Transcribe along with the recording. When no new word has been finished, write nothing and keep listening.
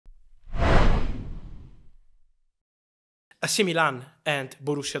AC Milan and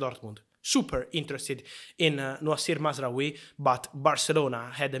Borussia Dortmund super interested in Noasir Mazraoui, but Barcelona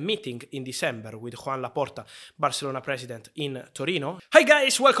had a meeting in December with Jaon Laporta, Barcelona president, in Torino. Hi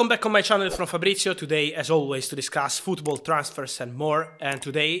guys, welcome back on my channel from Fabrizio. Today, as always, to discuss football transfers and more. And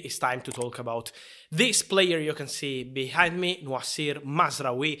today it's time to talk about this player you can see behind me, Noasir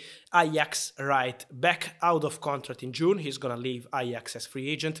Mazraoui, Ajax right back, out of contract in June. He's gonna leave Ajax as free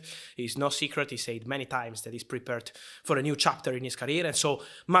agent. It's no secret, he said many times that he's prepared for a new chapter in his career. And so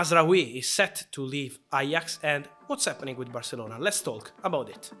Mazraoui is set to leave Ajax. And what's happening with Barcelona? Let's talk about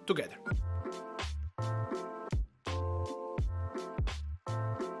it together.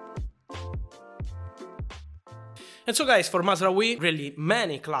 And so guys, for Mazraoui, really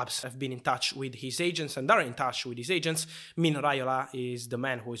many clubs have been in touch with his agents and are in touch with his agents. Mino Raiola is the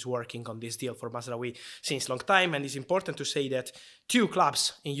man who is working on this deal for Mazraoui since long time, and it's important to say that two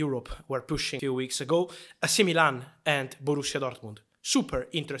clubs in Europe were pushing a few weeks ago, AC Milan and Borussia Dortmund. Super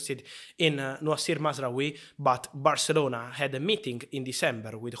interested in Noasir Mazraoui, but Barcelona had a meeting in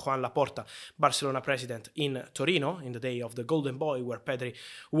December with Jaon Laporta, Barcelona president, in Torino, in the day of the Golden Boy, where Pedri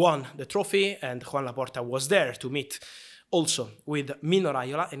won the trophy, and Jaon Laporta was there to meet also with Mino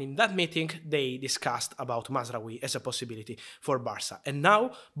Raiola, and in that meeting they discussed about Mazraoui as a possibility for Barca. And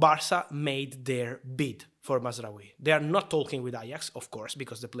now Barca made their bid for Mazraoui. They are not talking with Ajax, of course,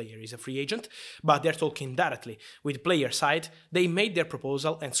 because the player is a free agent, but they're talking directly with player side. They made their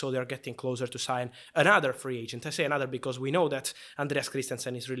proposal, and so they're getting closer to sign another free agent. I say another because we know that Andreas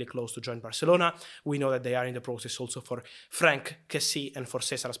Christensen is really close to join Barcelona. We know that they are in the process also for Franck Kessie and for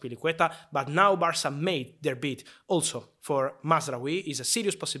Cesar Azpilicueta, but now Barca made their bid also for Mazraoui. Is a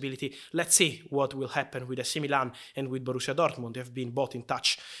serious possibility. Let's see what will happen with AC Milan and with Borussia Dortmund. They have been both in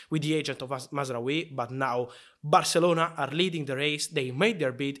touch with the agent of Mazraoui, but now Barcelona are leading the race. They made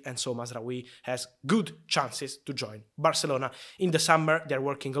their bid, and so Mazraoui has good chances to join Barcelona in the summer. They're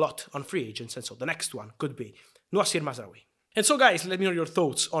working a lot on free agents, and so the next one could be Noasir Mazraoui. And so guys, let me know your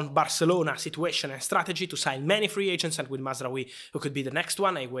thoughts on Barcelona situation and strategy to sign many free agents, and with Mazraoui, who could be the next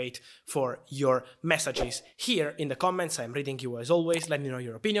one. I wait for your messages here in the comments. I'm reading you as always. Let me know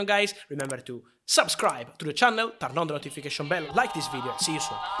your opinion, guys. Remember to subscribe to the channel, turn on the notification bell, like this video, and see you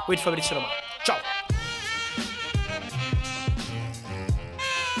soon with Fabrizio Romano. Ciao!